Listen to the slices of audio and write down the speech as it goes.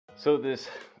So this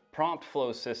prompt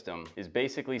flow system is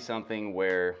basically something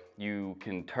where you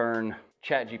can turn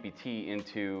ChatGPT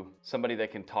into somebody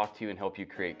that can talk to you and help you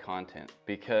create content,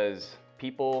 because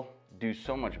people do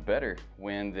so much better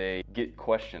when they get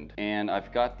questioned. And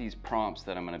I've got these prompts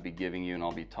that I'm going to be giving you and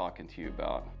I'll be talking to you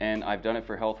about. And I've done it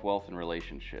for health, wealth, and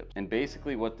relationships. And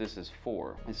basically what this is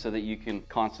for is so that you can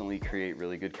constantly create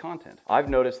really good content. I've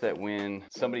noticed that when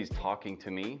somebody's talking to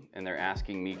me and they're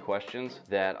asking me questions,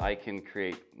 that I can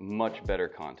create much better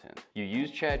content. You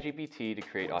use ChatGPT to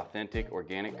create authentic,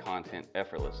 organic content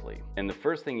effortlessly. And the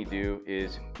first thing you do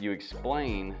is you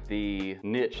explain the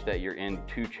niche that you're in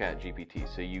to ChatGPT.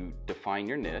 So you define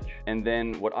your niche. And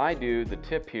then what I do, the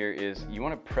tip here is you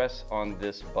want to press on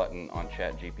this button on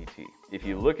ChatGPT. If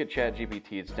you look at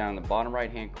ChatGPT, it's down in the bottom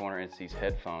right-hand corner, it's these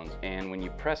headphones. And when you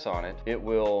press on it, it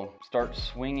will start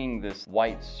swinging this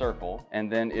white circle,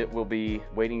 and then it will be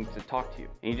waiting to talk to you.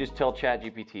 And you just tell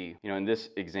ChatGPT, you know, in this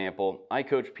example, I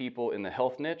coach people in the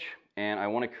health niche, and I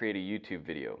want to create a YouTube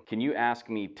video. Can you ask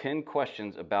me 10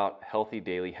 questions about healthy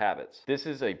daily habits? This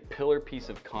is a pillar piece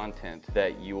of content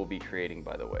that you will be creating,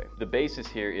 by the way. The basis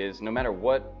here is no matter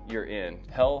what you're in,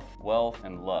 health, wealth,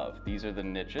 and love, these are the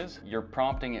niches. You're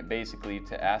prompting it basically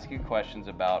to ask you questions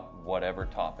about whatever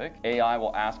topic. AI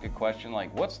will ask a question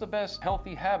like, what's the best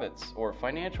healthy habits or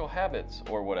financial habits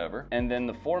or whatever? And then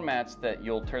the formats that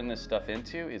you'll turn this stuff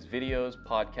into is videos,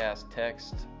 podcasts,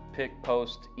 text, pick,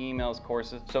 post, emails,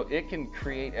 courses. So it can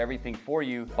create everything for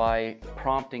you by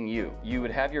prompting you. You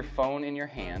would have your phone in your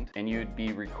hand and you'd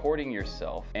be recording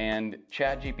yourself, and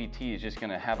ChatGPT is just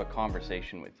gonna have a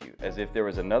conversation with you as if there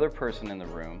was another person in the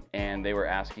room and they were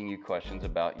asking you questions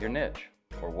about your niche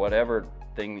or whatever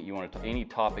thing that you want to, any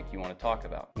topic you want to talk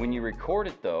about. When you record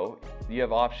it though, you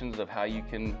have options of how you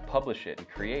can publish it and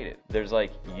create it. There's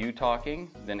like you talking,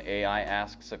 then AI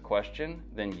asks a question,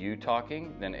 then you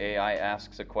talking, then AI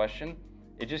asks a question.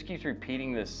 It just keeps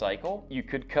repeating this cycle. You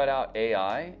could cut out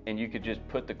AI and you could just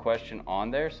put the question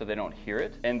on there so they don't hear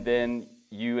it. And then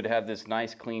you would have this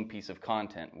nice clean piece of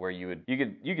content where you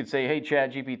could say, hey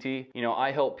ChatGPT, you know, I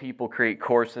help people create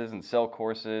courses and sell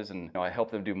courses, and you know, I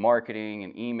help them do marketing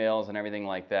and emails and everything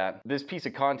like that. This piece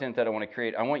of content that I want to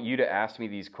create, I want you to ask me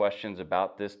these questions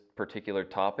about this particular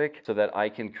topic so that I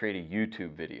can create a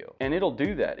YouTube video. And it'll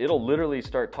do that. It'll literally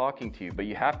start talking to you, but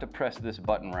you have to press this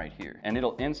button right here and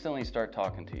it'll instantly start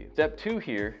talking to you. Step 2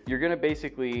 here, you're gonna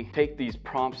basically take these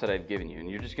prompts that I've given you and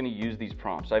you're just gonna use these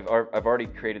prompts. I've already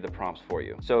created the prompts for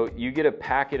you. So you get a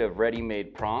packet of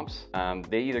ready-made prompts.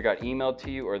 They either got emailed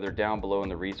to you or they're down below in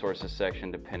the resources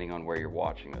section depending on where you're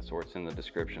watching this, or it's in the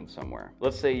description somewhere.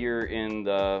 Let's say you're in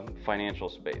the financial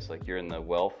space, like you're in the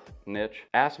wealth niche.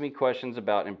 Ask me questions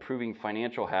about improving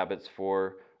financial habits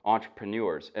for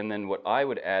entrepreneurs. And then what I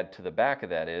would add to the back of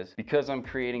that is, because I'm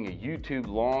creating a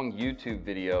long YouTube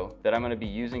video that I'm going to be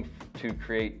using to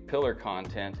create pillar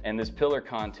content, and this pillar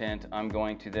content I'm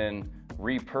going to then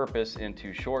repurpose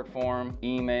into short form,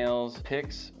 emails,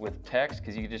 pics with text,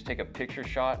 because you can just take a picture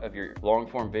shot of your long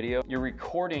form video. You're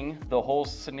recording the whole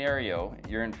scenario.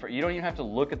 You don't even have to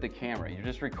look at the camera. You're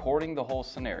just recording the whole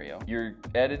scenario. You're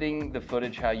editing the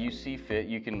footage how you see fit.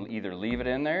 You can either leave it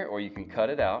in there or you can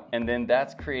cut it out. And then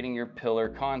that's creating your pillar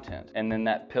content. And then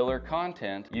that pillar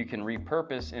content you can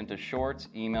repurpose into shorts,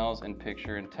 emails, and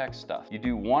picture and text stuff. You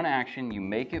do one action, you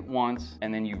make it once,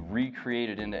 and then you recreate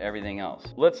it into everything else.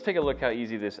 Let's take a look how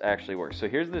easy this actually works. So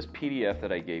here's this PDF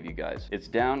that I gave you guys. It's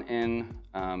down in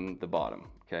the bottom,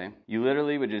 okay? You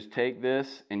literally would just take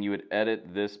this and you would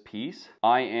edit this piece.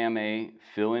 I am a,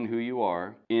 fill in who you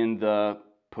are, in the,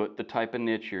 put the type of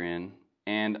niche you're in,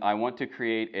 and I want to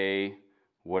create a,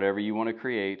 whatever you want to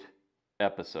create,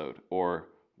 episode or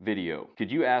video. Could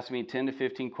you ask me 10 to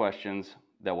 15 questions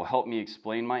that will help me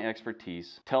explain my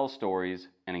expertise, tell stories,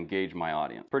 and engage my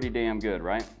audience? Pretty damn good,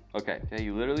 right? Okay,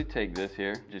 you literally take this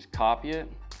here, just copy it.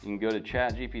 You can go to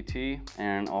ChatGPT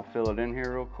and I'll fill it in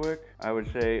here real quick. I would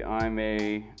say I'm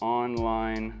a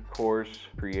online course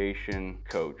creation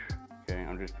coach. Okay,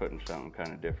 I'm just putting something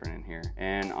kind of different in here.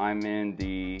 And I'm in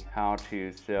the how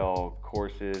to sell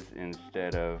courses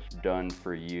instead of done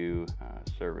for you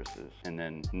services, and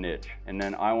then niche. And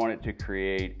then I want it to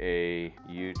create a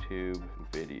YouTube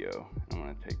video. I'm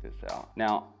gonna take this out.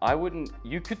 Now,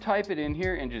 you could type it in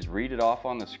here and just read it off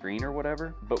on the screen or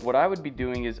whatever, but what I would be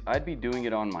doing is I'd be doing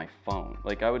it on my phone.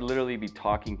 Like I would literally be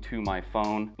talking to my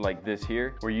phone like this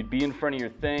here, where you'd be in front of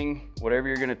your thing, whatever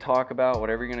you're gonna talk about,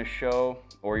 whatever you're gonna show,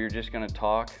 or you're just gonna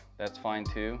talk, that's fine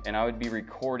too. And I would be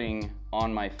recording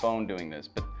on my phone doing this,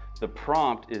 but the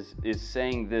prompt is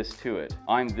saying this to it.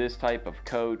 I'm this type of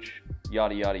coach.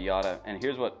 yada, yada, yada. And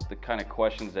here's what the kind of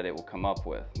questions that it will come up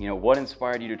with. You know, what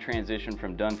inspired you to transition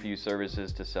from done-for-you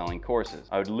services to selling courses?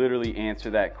 I would literally answer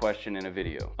that question in a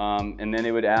video. And then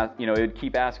it would ask, you know, it would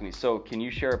keep asking me, so can you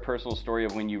share a personal story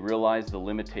of when you realized the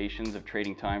limitations of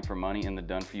trading time for money in the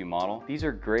done-for-you model? These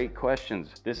are great questions.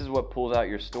 This is what pulls out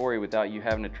your story without you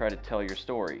having to try to tell your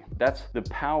story. That's the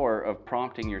power of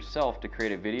prompting yourself to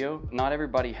create a video. Not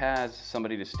everybody has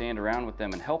somebody to stand around with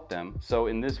them and help them. So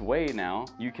in this way now,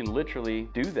 you can literally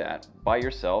do that by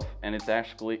yourself, and it's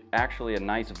actually a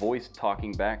nice voice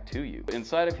talking back to you.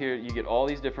 Inside of here, you get all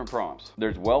these different prompts.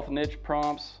 There's wealth niche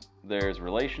prompts, there's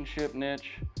relationship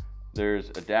niche, there's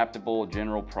adaptable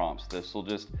general prompts. This will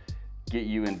just get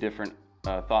you in different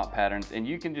thought patterns, and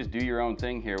you can just do your own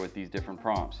thing here with these different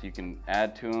prompts. You can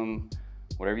add to them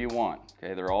whatever you want,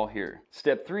 okay? They're all here.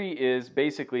 Step 3 is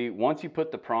basically, once you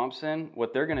put the prompts in,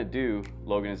 what they're gonna do,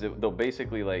 Logan, is they'll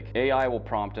basically, like, AI will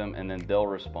prompt them and then they'll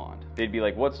respond. They'd be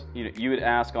like, you would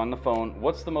ask on the phone,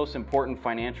 what's the most important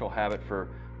financial habit for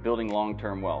building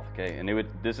long-term wealth, okay? And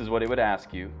this is what it would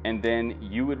ask you, and then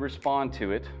you would respond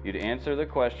to it. You'd answer the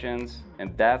questions,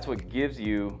 and that's what gives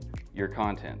you your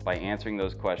content, by answering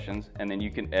those questions, and then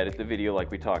you can edit the video like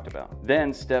we talked about.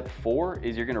 Then step 4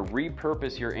 is you're gonna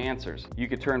repurpose your answers. You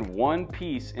could turn one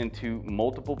piece into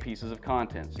multiple pieces of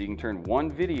content. So you can turn one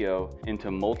video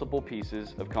into multiple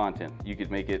pieces of content. You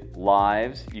could make it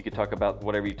lives. You could talk about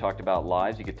whatever you talked about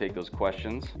lives. You could take those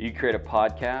questions. You create a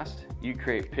podcast. You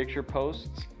create picture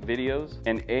posts, videos,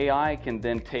 and AI can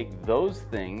then take those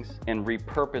things and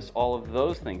repurpose all of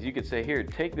those things. You could say, here,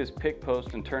 take this pic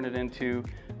post and turn it into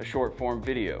a short form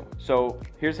video. So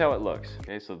here's how it looks.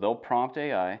 Okay, so they'll prompt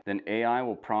AI, then AI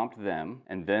will prompt them,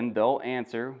 and then they'll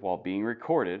answer while being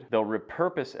recorded. They'll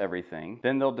repurpose everything,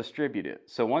 then they'll distribute it.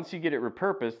 So once you get it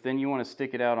repurposed, then you want to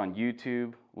stick it out on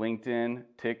YouTube, LinkedIn,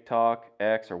 TikTok,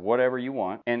 X, or whatever you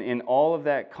want. And in all of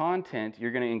that content,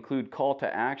 you're going to include call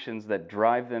to actions that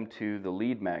drive them to the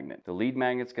lead magnet. The lead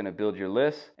magnet's going to build your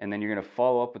list, and then you're going to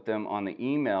follow up with them on the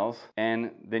emails,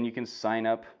 and then you can sign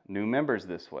up new members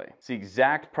this way. It's the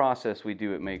exact process we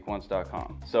do at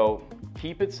MakeOnce.com. So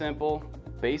keep it simple,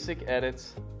 basic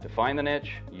edits, define the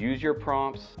niche, use your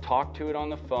prompts, talk to it on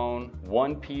the phone.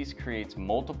 One piece creates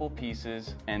multiple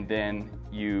pieces, and then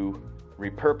you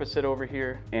repurpose it over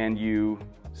here, and you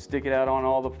stick it out on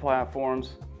all the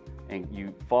platforms, and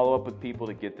you follow up with people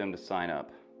to get them to sign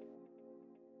up.